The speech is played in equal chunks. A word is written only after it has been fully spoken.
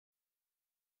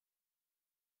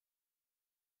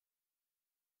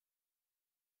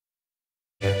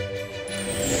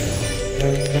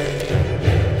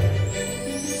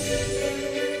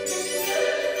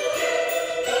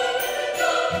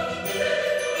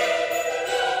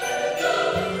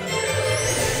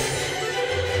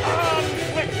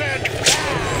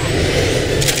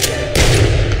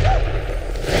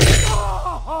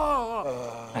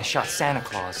shot Santa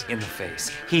Claus in the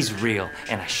face. He's real,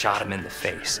 and I shot him in the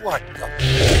face. What the?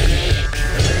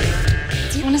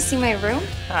 Do you want to see my room?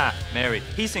 Ah, married.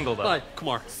 He's singled up. Hi,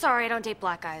 Kumar. Sorry, I don't date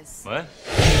black guys. What?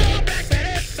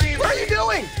 What are you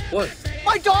doing? What?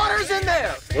 My daughter's in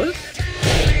there! What?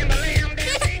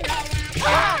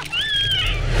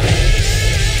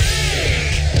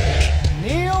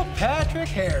 Neil Patrick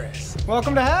Harris.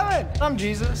 Welcome to heaven. I'm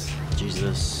Jesus.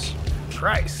 Jesus.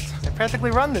 Christ. I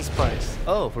practically run this place.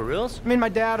 Oh, for reals? I mean, my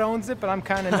dad owns it, but I'm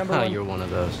kind of number one. You're one of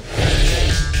those.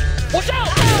 Watch out!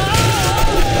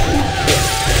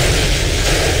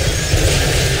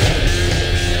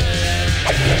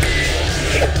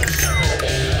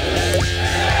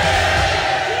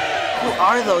 Who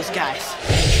are those guys?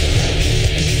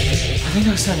 I think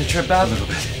I was starting to trip out a little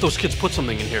bit. Those kids put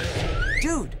something in here.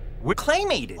 Dude, we're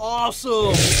claymated.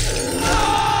 Awesome!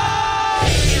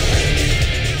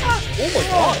 Oh my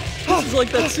god! This is like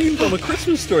that scene from A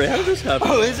Christmas Story. How did this happen?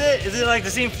 Oh, is it? Is it like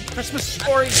the scene from Christmas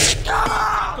Story?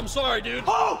 I'm sorry, dude.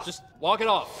 Oh! Just walk it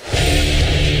off. I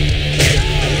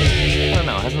don't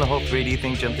know. Hasn't the whole 3D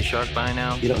thing jumped the shark by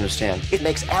now? You don't understand. It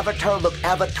makes Avatar look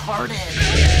avatarded.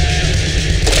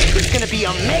 It's gonna be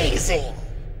amazing.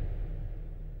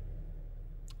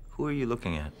 Who are you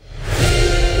looking at?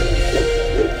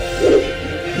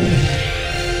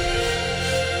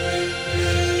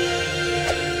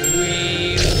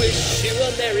 We wish you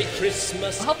a Merry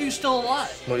Christmas. How are you still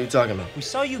alive? What are you talking about? We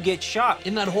saw you get shot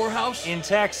In that whorehouse? in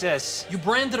Texas. You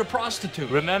branded a prostitute.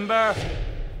 Remember?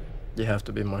 You have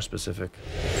to be more specific.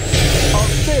 A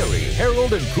very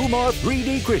Harold and Kumar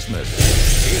 3D Christmas.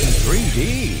 In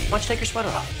 3D. Why don't you take your sweater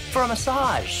off? For a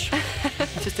massage.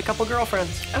 Just a couple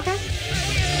girlfriends. Okay.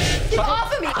 Get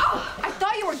off of me! Oh, I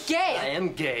thought you were gay. I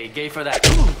am gay. Gay for that.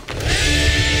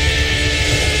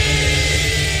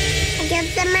 I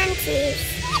give the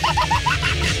munchies.